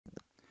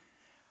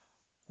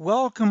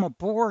Welcome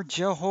aboard,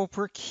 Joe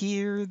Hoprick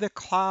here, the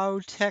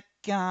Cloud Tech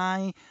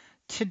Guy.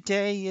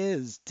 Today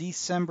is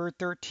December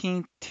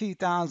 13th,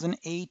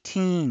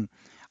 2018.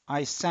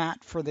 I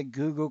sat for the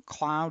Google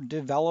Cloud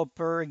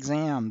Developer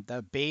exam,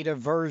 the beta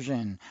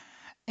version,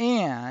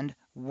 and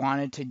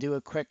wanted to do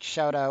a quick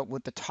shout out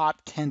with the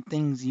top 10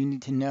 things you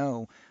need to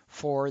know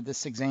for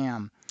this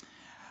exam.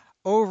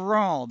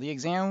 Overall, the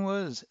exam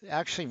was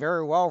actually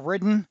very well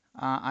written.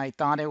 I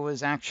thought it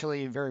was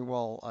actually very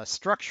well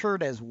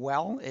structured as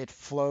well. It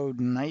flowed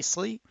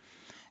nicely,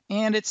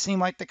 and it seemed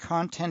like the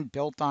content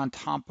built on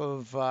top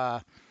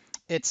of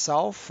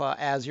itself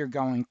as you're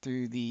going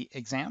through the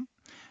exam.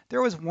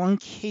 There was one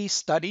case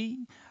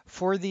study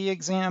for the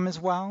exam as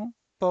well.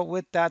 But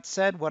with that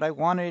said, what I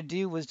wanted to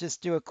do was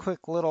just do a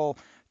quick little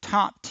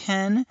top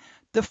 10.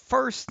 The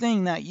first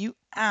thing that you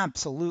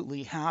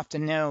absolutely have to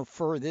know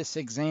for this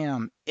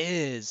exam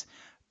is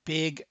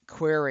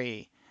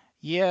BigQuery.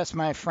 Yes,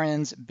 my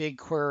friends,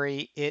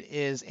 BigQuery, it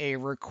is a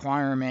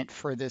requirement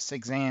for this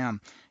exam.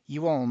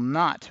 You will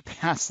not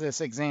pass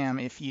this exam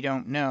if you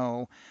don't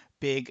know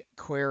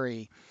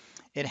BigQuery.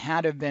 It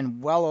had to have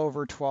been well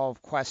over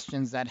 12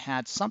 questions that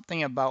had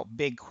something about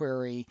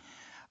BigQuery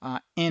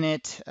in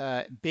it.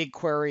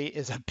 BigQuery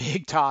is a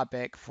big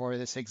topic for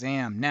this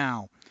exam.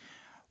 Now,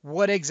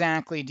 what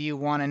exactly do you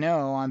want to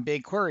know on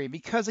BigQuery?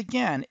 Because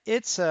again,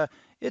 it's a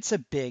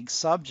big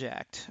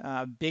subject.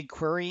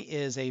 BigQuery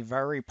is a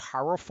very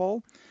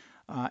powerful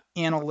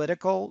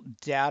analytical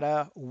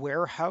data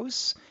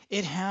warehouse.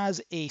 It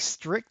has a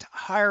strict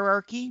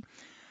hierarchy.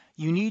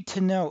 You need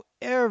to know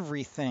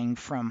everything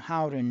from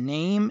how to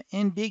name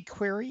in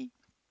BigQuery.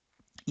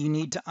 You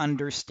need to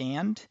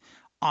understand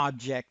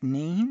object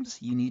names.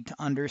 You need to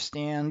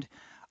understand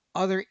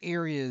other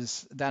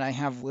areas that I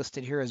have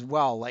listed here as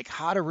well, like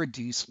how to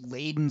reduce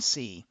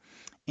latency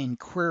in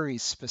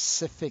queries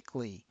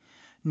specifically.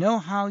 Know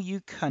how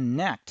you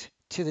connect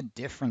to the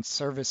different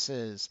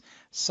services,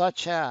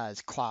 such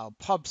as Cloud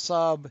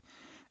PubSub,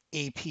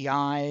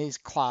 APIs,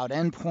 Cloud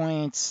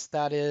Endpoints,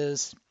 that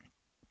is,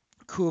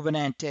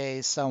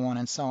 Kubernetes, so on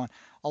and so on.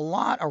 A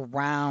lot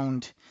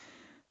around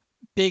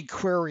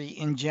BigQuery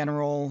in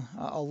general.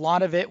 A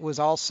lot of it was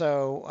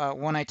also,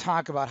 when I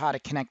talk about how to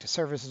connect to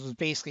services, was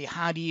basically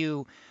how do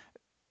you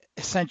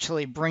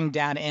essentially bring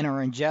data in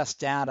or ingest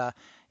data.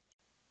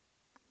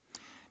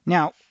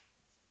 Now,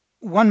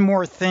 one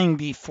more thing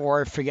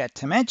before I forget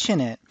to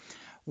mention it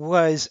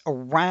was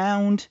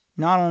around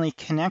not only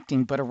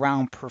connecting, but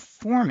around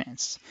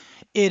performance.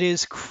 It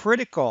is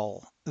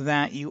critical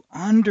that you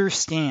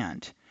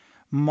understand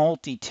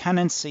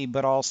multi-tenancy,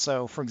 but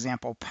also, for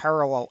example,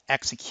 parallel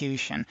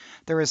execution.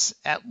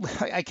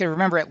 I can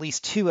remember at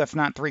least two, if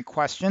not three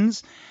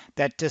questions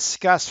that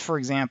discuss, for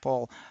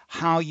example,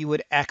 how you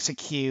would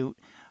execute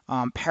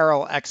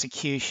parallel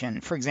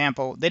execution. For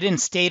example, they didn't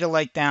state it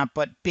like that,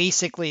 but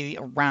basically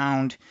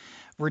around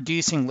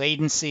reducing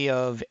latency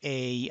of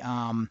a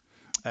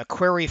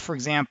query, for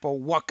example,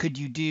 what could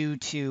you do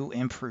to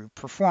improve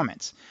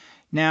performance?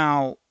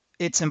 Now,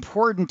 it's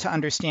important to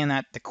understand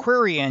that the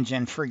query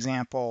engine, for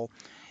example,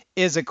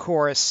 is, of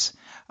course,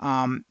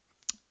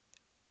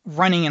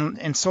 running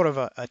in sort of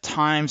a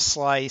time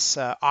slice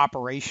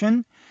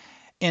operation.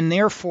 And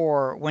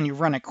therefore, when you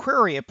run a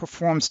query, it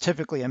performs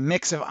typically a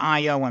mix of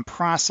I/O and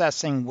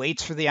processing,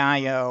 waits for the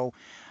I/O,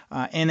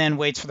 and then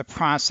waits for the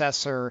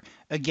processor,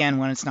 again,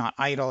 when it's not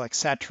idle,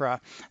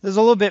 etc. There's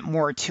a little bit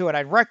more to it.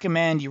 I'd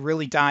recommend you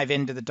really dive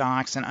into the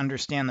docs and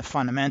understand the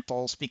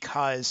fundamentals,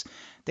 because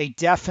they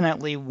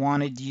definitely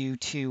wanted you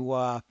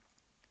to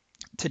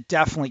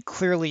definitely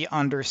clearly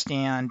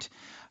understand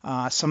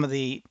some of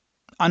the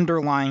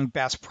underlying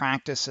best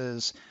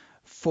practices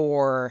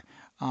for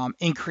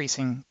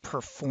increasing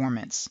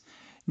performance.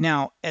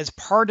 Now, as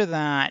part of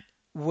that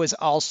was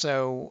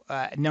also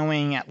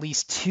knowing at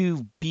least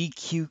two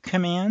BQ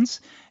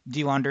commands. Do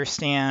you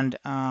understand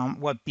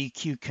what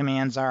BQ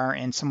commands are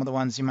and some of the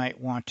ones you might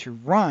want to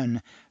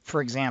run,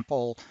 for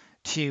example,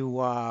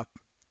 to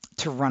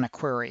run a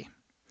query?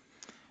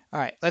 All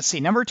right, let's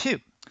see. Number two.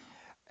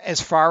 As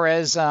far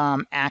as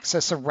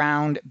access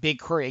around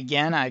BigQuery,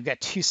 again, I've got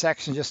two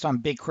sections just on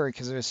BigQuery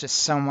because there's just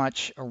so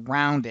much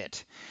around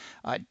it.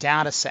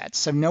 Data sets.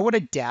 So know what a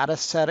data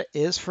set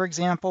is, for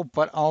example,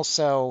 but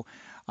also,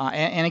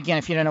 and again,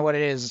 if you don't know what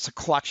it is, it's a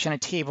collection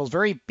of tables,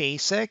 very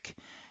basic.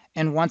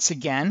 And once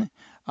again,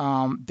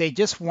 they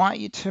just want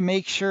you to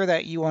make sure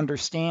that you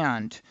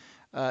understand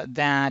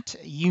that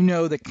you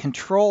know the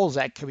controls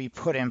that could be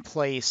put in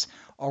place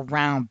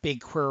around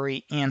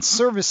BigQuery and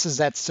services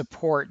that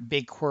support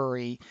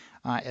BigQuery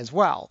as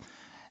well.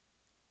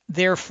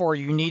 Therefore,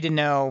 you need to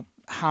know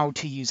how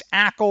to use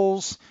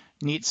ACLs,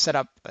 you need to set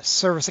up a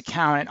service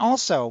account, and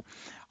also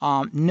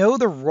know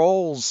the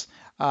roles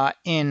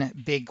in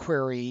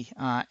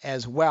BigQuery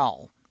as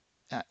well.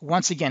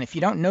 Once again, if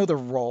you don't know the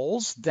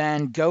roles,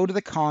 then go to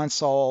the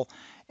console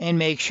and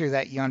make sure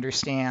that you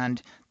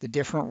understand the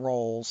different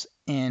roles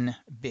in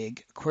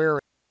BigQuery.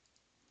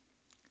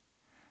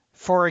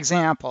 For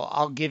example,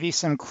 I'll give you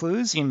some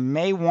clues. You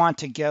may want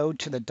to go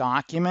to the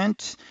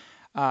document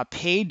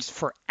page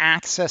for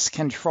access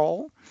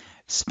control.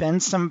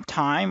 Spend some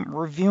time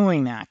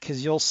reviewing that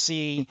because you'll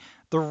see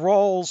the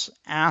roles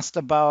asked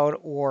about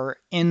or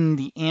in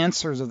the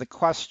answers of the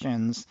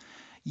questions.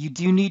 You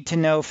do need to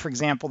know, for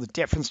example, the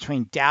difference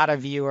between data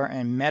viewer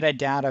and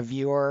metadata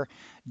viewer,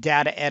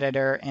 data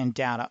editor, and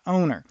data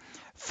owner.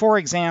 For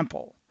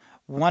example,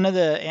 and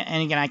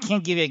again, I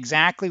can't give you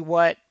exactly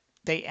what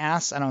they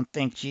asked. I don't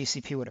think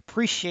GCP would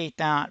appreciate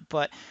that,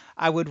 but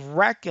I would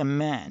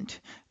recommend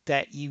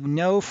that you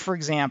know, for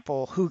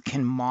example, who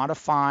can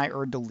modify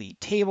or delete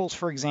tables,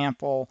 for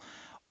example,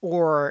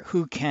 or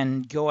who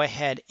can go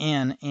ahead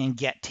in and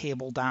get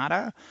table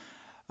data.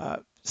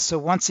 So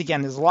once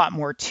again, there's a lot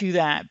more to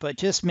that, but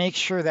just make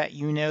sure that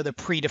you know the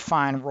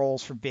predefined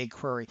roles for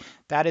BigQuery.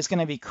 That is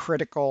going to be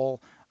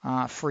critical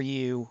for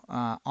you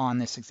on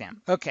this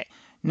exam. Okay,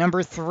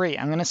 number 3,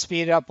 I'm going to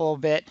speed it up a little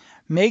bit.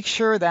 Make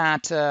sure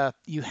that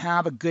you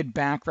have a good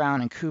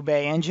background in Kube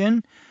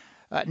engine.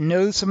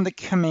 Know some of the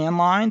command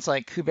lines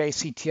like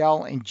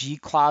kubectl and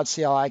gcloud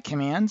CLI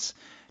commands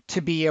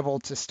to be able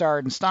to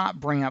start and stop,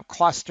 bring up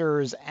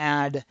clusters,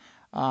 add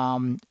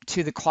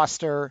to the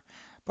cluster,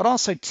 but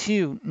also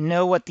to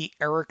know what the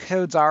error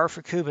codes are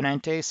for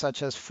Kubernetes,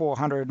 such as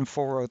 400 and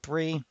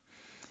 403.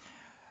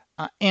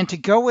 And to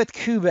go with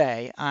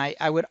Kube,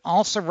 I would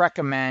also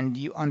recommend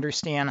you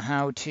understand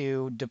how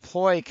to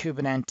deploy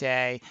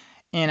Kubernetes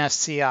in a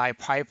CI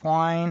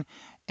pipeline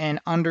and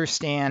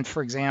understand,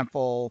 for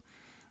example,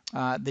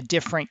 the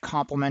different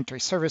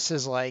complementary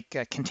services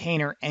like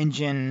container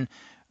engine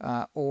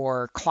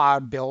or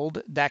cloud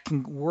build that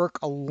can work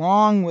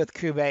along with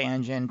Kube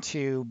engine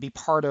to be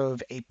part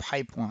of a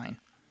pipeline.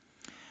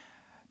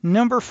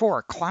 Number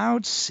 4,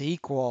 Cloud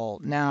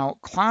SQL. Now,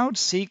 Cloud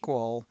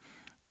SQL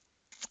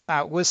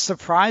was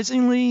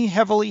surprisingly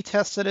heavily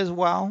tested as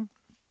well.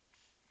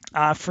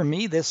 For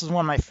me, this is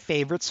one of my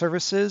favorite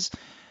services.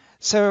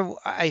 So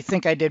I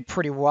think I did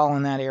pretty well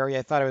in that area.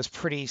 I thought it was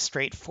pretty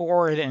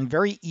straightforward and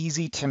very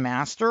easy to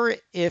master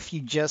if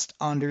you just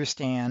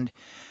understand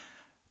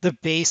the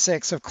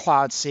basics of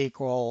Cloud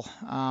SQL.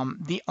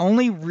 The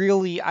only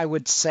really, I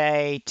would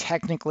say,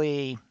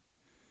 technically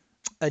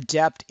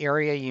adept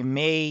area you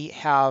may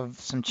have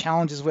some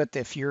challenges with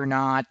if you're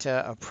not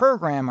a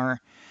programmer,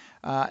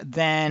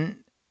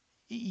 then,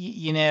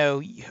 you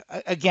know,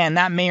 again,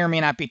 that may or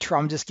may not be true.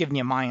 I'm just giving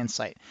you my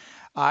insight.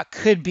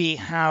 Could be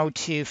how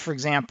to, for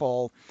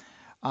example,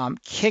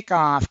 kick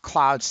off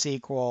Cloud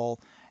SQL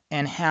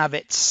and have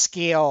it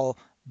scale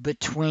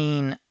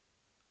between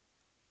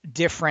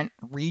different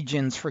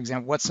regions, for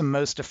example. What's the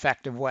most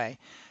effective way?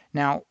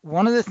 Now,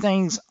 one of the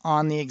things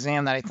on the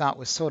exam that I thought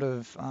was sort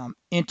of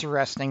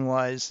interesting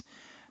was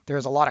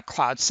there's a lot of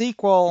Cloud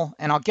SQL,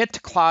 and I'll get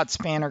to Cloud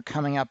Spanner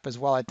coming up as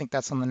well. I think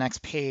that's on the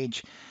next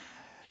page.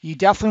 You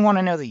definitely want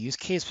to know the use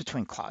case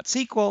between Cloud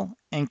SQL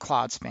and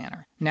Cloud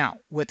Spanner. Now,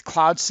 with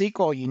Cloud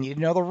SQL, you need to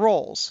know the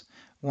roles.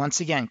 Once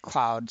again,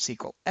 Cloud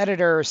SQL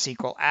Editor,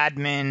 SQL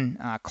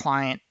Admin,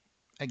 Client.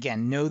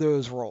 Again, know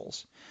those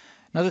roles.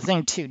 Another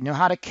thing too, know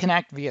how to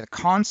connect via the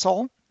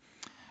console,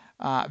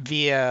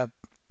 via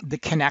the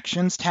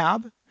Connections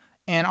tab,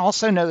 and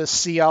also know the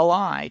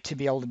CLI to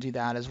be able to do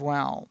that as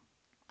well.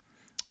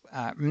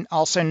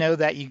 Also know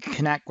that you can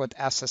connect with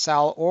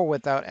SSL or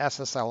without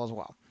SSL as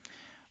well.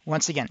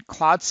 Once again,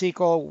 Cloud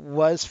SQL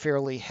was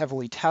fairly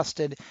heavily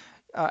tested.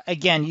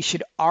 Again, you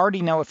should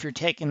already know if you're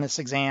taking this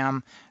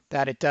exam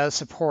that it does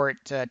support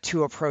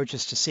 2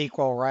 approaches to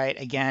SQL, right?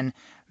 Again,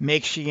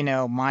 make sure you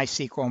know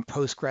MySQL and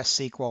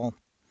PostgreSQL,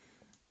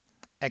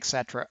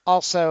 etc.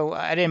 Also,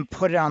 I didn't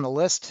put it on the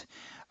list,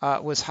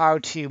 was how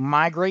to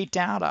migrate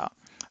data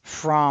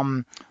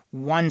from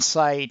one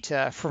site,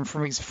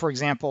 for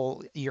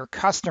example, your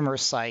customer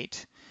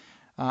site.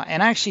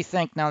 And I actually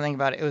think, now thinking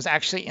about it, it was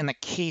actually in the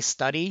case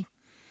study.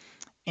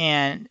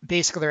 And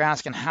basically, they're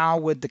asking how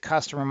would the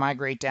customer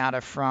migrate data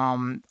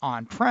from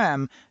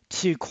on-prem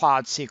to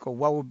Cloud SQL?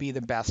 What would be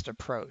the best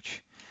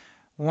approach?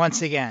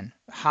 Once again,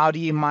 how do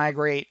you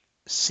migrate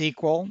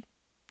SQL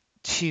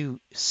to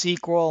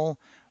SQL?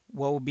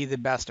 What would be the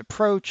best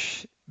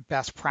approach?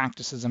 Best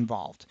practices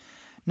involved.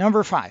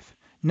 Number 5,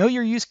 know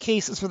your use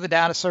cases for the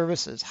data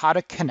services, how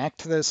to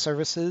connect to those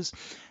services.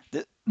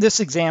 This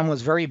exam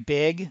was very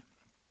big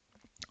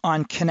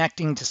on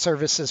connecting to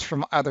services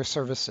from other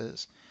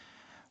services.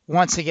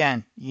 Once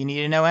again, you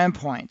need to know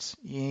endpoints.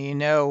 You need to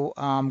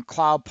know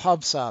Cloud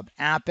PubSub,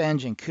 App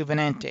Engine,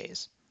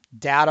 Kubernetes,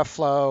 data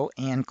flow,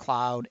 and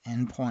cloud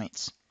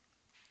endpoints.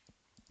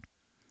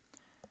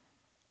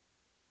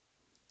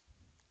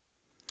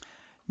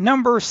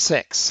 Number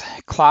 6,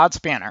 Cloud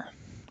Spanner.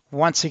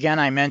 Once again,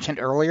 I mentioned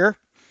earlier,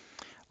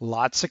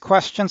 lots of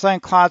questions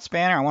on Cloud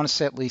Spanner. I want to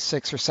say at least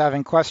 6 or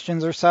 7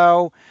 questions or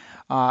so.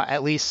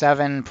 At least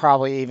 7,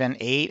 probably even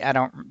 8.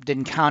 I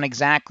didn't count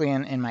exactly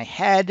in my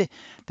head.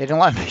 They didn't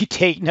let me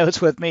take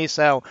notes with me.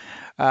 So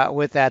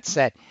with that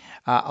said,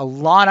 a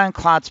lot on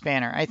Cloud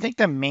Spanner. I think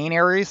the main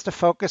areas to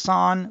focus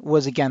on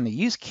was, again, the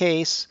use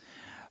case,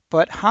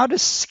 but how to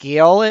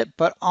scale it,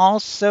 but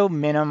also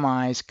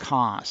minimize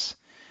costs.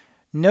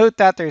 Note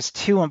that there's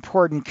two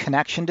important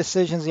connection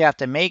decisions you have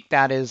to make.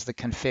 That is the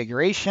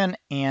configuration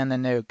and the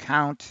node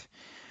count.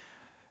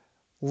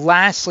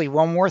 Lastly,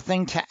 one more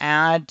thing to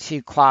add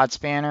to Cloud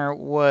Spanner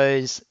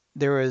was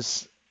there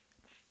was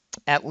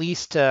at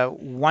least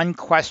one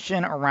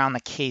question around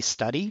the case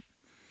study.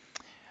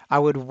 I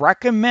would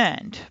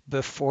recommend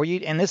before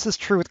you, and this is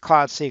true with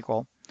Cloud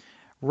SQL,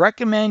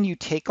 recommend you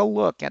take a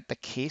look at the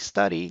case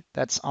study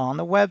that's on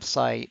the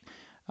website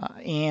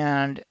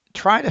and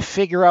try to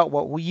figure out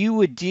what you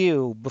would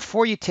do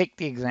before you take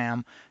the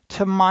exam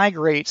to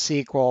migrate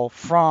SQL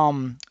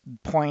from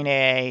point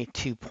A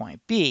to point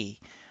B.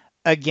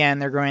 Again,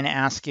 they're going to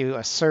ask you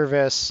a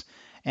service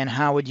and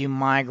how would you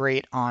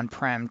migrate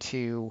on-prem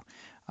to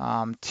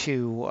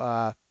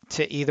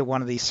either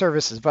one of these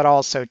services, but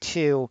also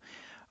to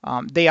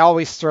they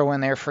always throw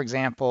in there, for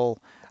example,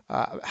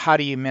 how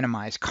do you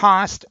minimize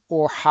cost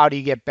or how do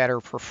you get better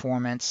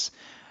performance?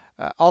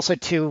 Also,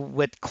 too,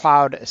 with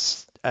Cloud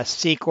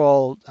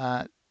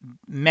SQL,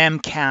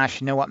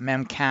 memcache, know what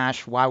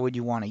memcache, why would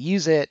you want to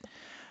use it?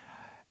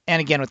 And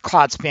again, with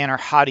Cloud Spanner,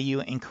 how do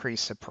you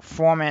increase the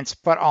performance,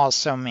 but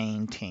also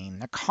maintain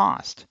the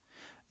cost?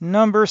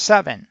 Number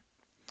 7,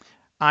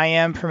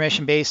 IAM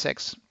permission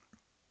basics.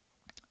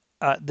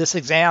 This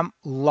exam,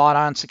 a lot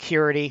on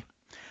security.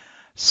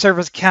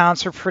 Service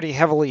accounts are pretty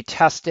heavily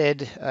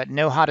tested.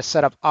 Know how to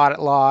set up audit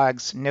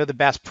logs. Know the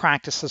best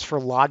practices for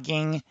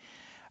logging.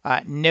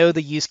 Know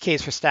the use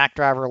case for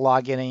Stackdriver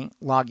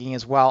logging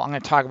as well. I'm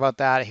going to talk about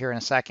that here in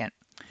a second.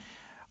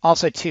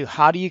 Also, too,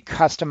 how do you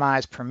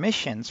customize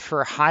permissions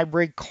for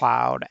hybrid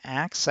cloud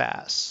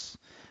access?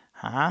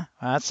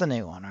 That's a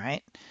new one,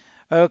 right?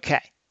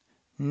 Okay.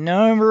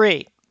 Number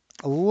 8.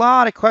 A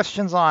lot of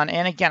questions on,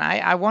 and again,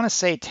 I want to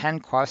say 10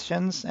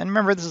 questions. And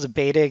remember, this is a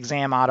beta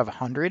exam out of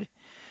 100.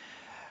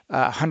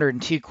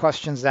 102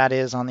 questions, that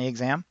is, on the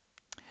exam.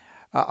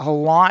 A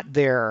lot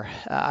there.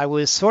 I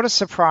was sort of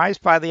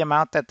surprised by the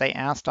amount that they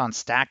asked on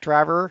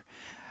Stackdriver,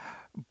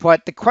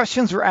 but the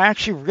questions were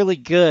actually really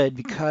good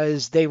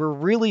because they were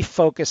really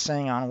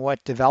focusing on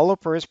what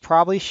developers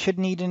probably should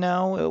need to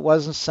know. It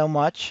wasn't so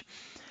much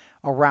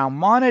around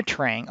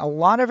monitoring. A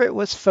lot of it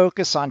was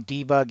focused on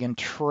debug and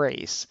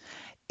trace.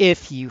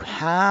 If you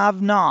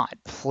have not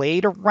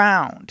played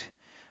around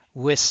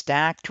with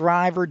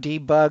Stackdriver,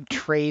 debug,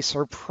 trace,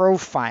 or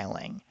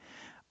profiling,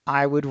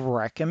 I would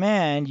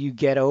recommend you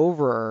get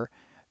over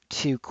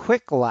to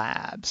Quick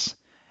Labs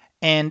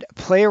and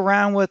play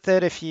around with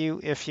it if you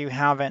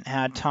haven't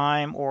had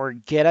time, or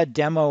get a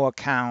demo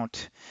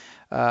account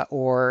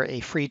or a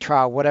free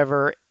trial,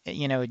 whatever,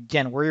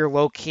 again, where you're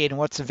located and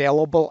what's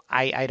available.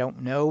 I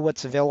don't know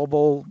what's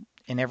available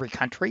in every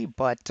country,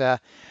 but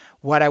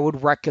what I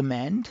would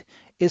recommend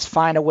is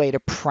find a way to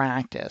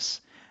practice.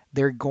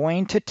 They're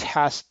going to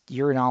test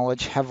your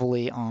knowledge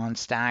heavily on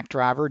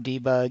Stackdriver,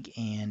 debug,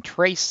 and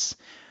trace.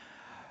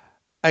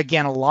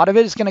 Again, a lot of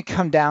it is going to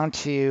come down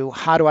to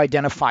how to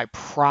identify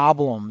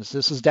problems.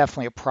 This is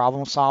definitely a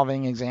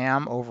problem-solving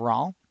exam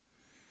overall.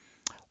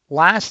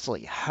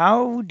 Lastly,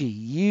 how do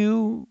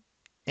you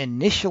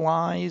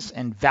initialize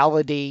and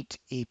validate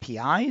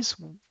APIs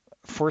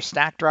for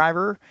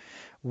Stackdriver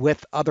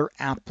with other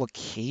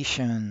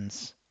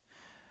applications?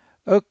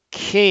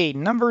 Okay,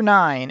 number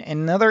 9,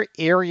 another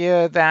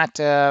area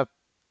that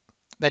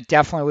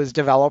definitely was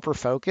developer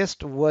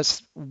focused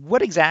was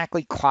what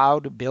exactly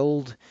Cloud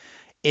Build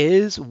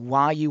is,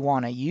 why you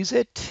want to use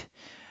it.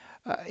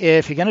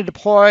 If you're going to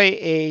deploy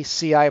a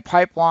CI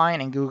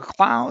pipeline in Google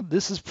Cloud,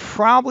 this is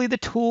probably the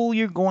tool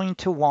you're going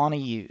to want to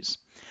use.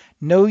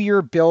 Know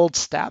your build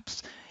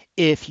steps.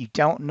 If you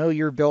don't know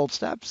your build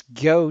steps,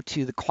 go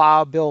to the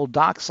Cloud Build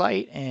doc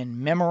site and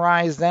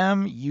memorize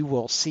them. You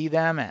will see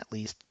them at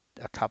least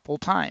a couple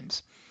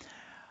times.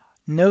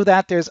 Know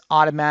that there's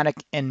automatic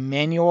and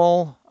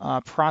manual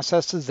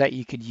processes that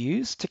you could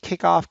use to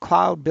kick off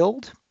Cloud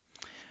Build.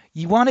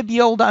 You want to be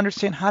able to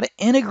understand how to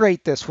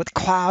integrate this with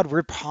cloud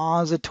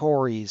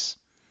repositories.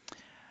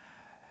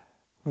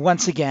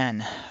 Once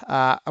again,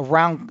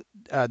 around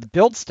the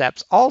build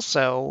steps,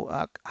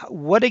 also,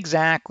 what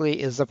exactly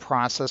is the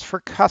process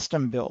for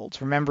custom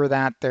builds? Remember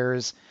that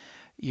there's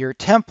your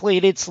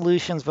templated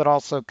solutions, but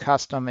also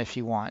custom if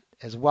you want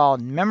as well.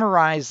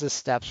 Memorize the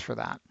steps for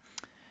that.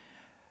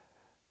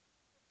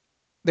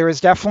 There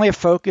is definitely a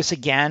focus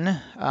again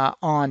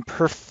on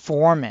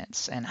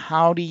performance and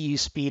how do you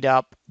speed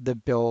up the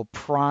build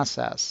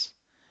process.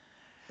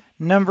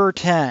 Number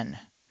 10,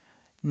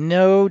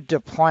 know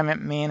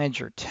deployment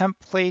manager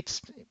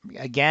templates.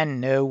 Again,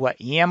 know what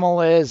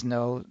YAML is,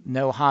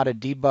 know how to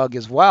debug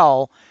as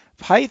well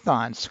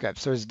Python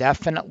scripts. There's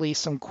definitely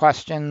some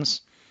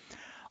questions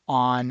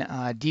on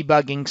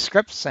debugging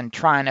scripts and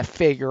trying to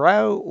figure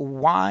out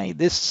why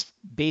this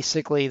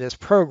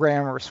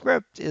program or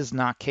script is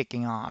not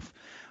kicking off,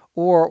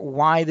 or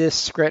why this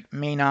script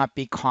may not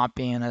be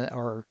copying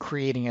or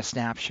creating a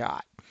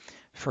snapshot,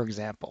 for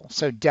example.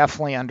 So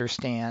definitely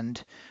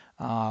understand.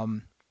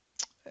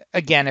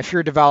 Again, if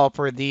you're a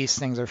developer, these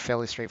things are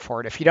fairly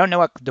straightforward. If you don't know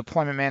what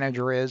deployment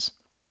manager is,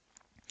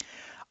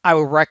 I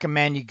would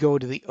recommend you go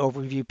to the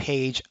overview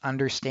page,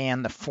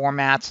 understand the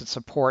formats it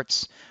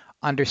supports,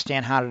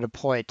 understand how to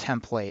deploy a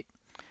template.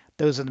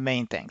 Those are the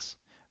main things.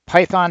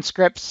 Python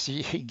scripts,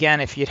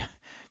 again, if you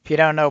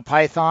don't know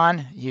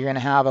Python, you're going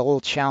to have a little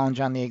challenge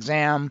on the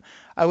exam.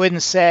 I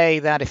wouldn't say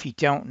that if you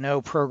don't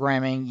know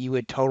programming, you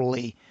would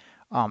totally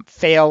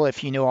fail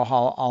if you know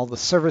how all the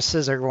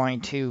services are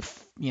going to,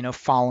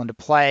 fall into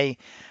play.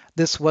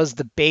 This was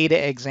the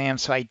beta exam,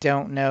 so I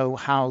don't know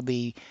how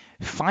the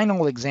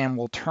final exam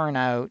will turn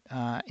out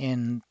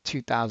in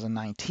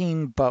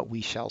 2019, but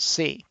we shall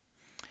see.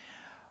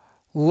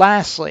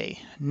 Lastly,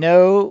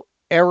 no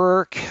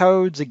error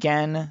codes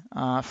again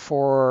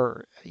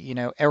for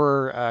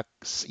error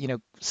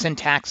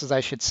syntaxes,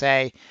 I should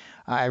say.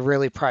 I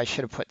really probably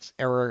should have put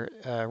error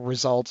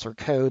results or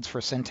codes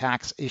for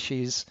syntax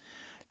issues.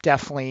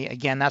 Definitely,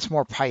 again, that's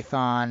more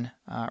Python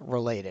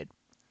related.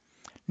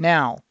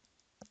 Now,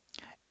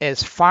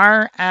 as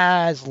far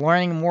as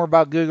learning more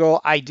about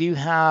Google, I do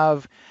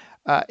have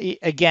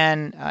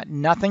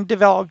nothing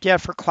developed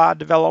yet for Cloud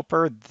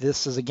Developer.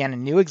 This is, again, a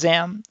new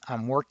exam.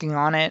 I'm working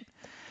on it.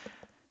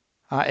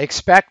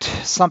 Expect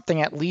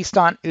something at least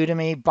on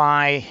Udemy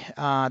by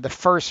the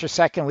first or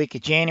second week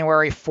of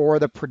January for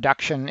the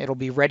production. It'll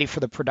be ready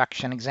for the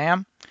production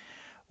exam.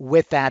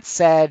 With that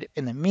said,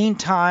 in the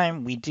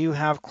meantime, we do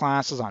have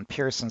classes on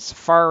Pearson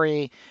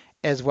Safari,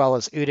 as well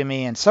as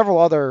Udemy and several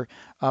other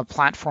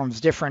platforms,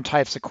 different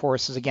types of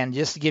courses. Again,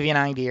 just to give you an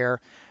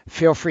idea,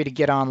 feel free to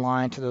get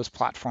online to those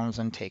platforms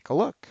and take a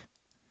look.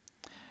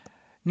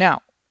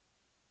 Now,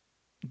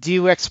 do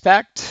you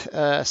expect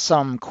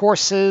some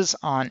courses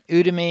on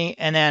Udemy,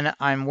 and then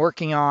I'm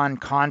working on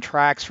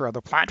contracts for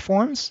other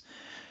platforms?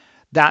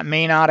 That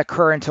may not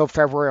occur until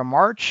February or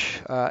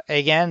March.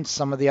 Again,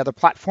 some of the other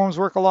platforms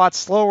work a lot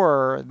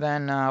slower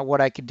than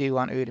what I could do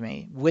on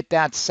Udemy. With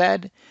that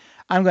said,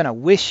 I'm going to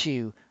wish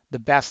you the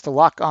best of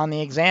luck on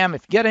the exam.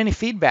 If you get any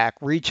feedback,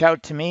 reach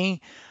out to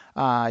me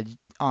on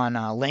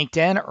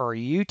LinkedIn or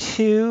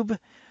YouTube.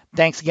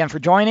 Thanks again for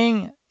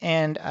joining,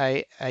 and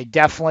I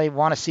definitely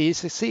want to see you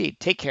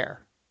succeed. Take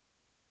care.